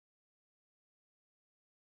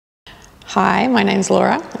Hi, my name's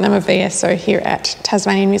Laura and I'm a VSO here at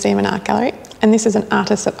Tasmanian Museum and Art Gallery, and this is an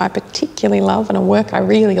artist that I particularly love and a work I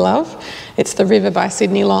really love. It's The River by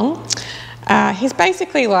Sydney Long. He's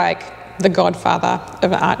basically like the godfather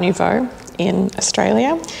of Art Nouveau in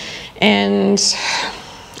Australia, and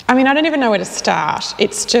I mean, I don't even know where to start.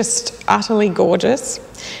 It's just utterly gorgeous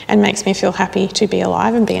and makes me feel happy to be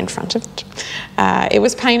alive and be in front of it. It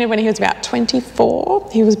was painted when he was about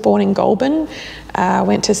 24. He was born in Goulburn,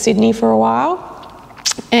 went to Sydney for a while,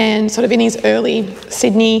 and sort of in his early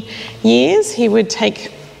Sydney years, he would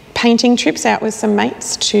take painting trips out with some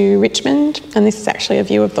mates to Richmond, and this is actually a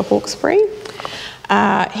view of the Hawkesbury.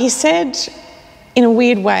 He said, in a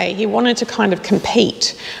weird way, he wanted to kind of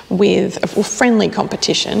compete with, a friendly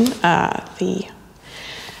competition, the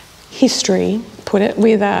history put it,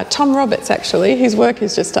 with Tom Roberts actually, whose work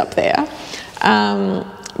is just up there.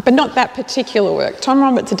 But not that particular work. Tom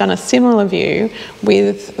Roberts had done a similar view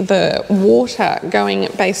with the water going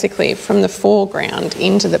basically from the foreground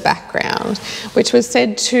into the background, which was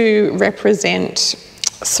said to represent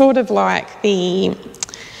sort of like the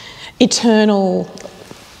eternal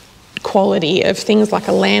quality of things like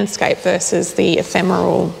a landscape versus the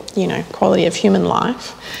ephemeral, you know, quality of human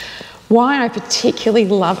life. Why I particularly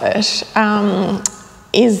love it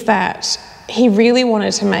is that he really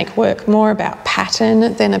wanted to make work more about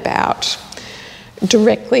pattern than about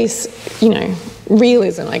directly, you know,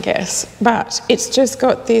 realism, I guess. But it's just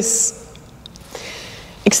got this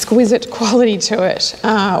exquisite quality to it,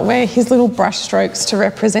 where his little brush strokes to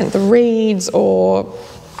represent the reeds or,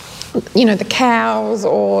 you know, the cows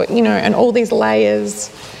or, you know, and all these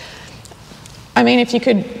layers. I mean, if you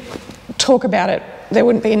could talk about it, there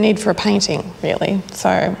wouldn't be a need for a painting, really.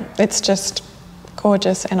 So it's just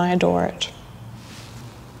gorgeous and I adore it.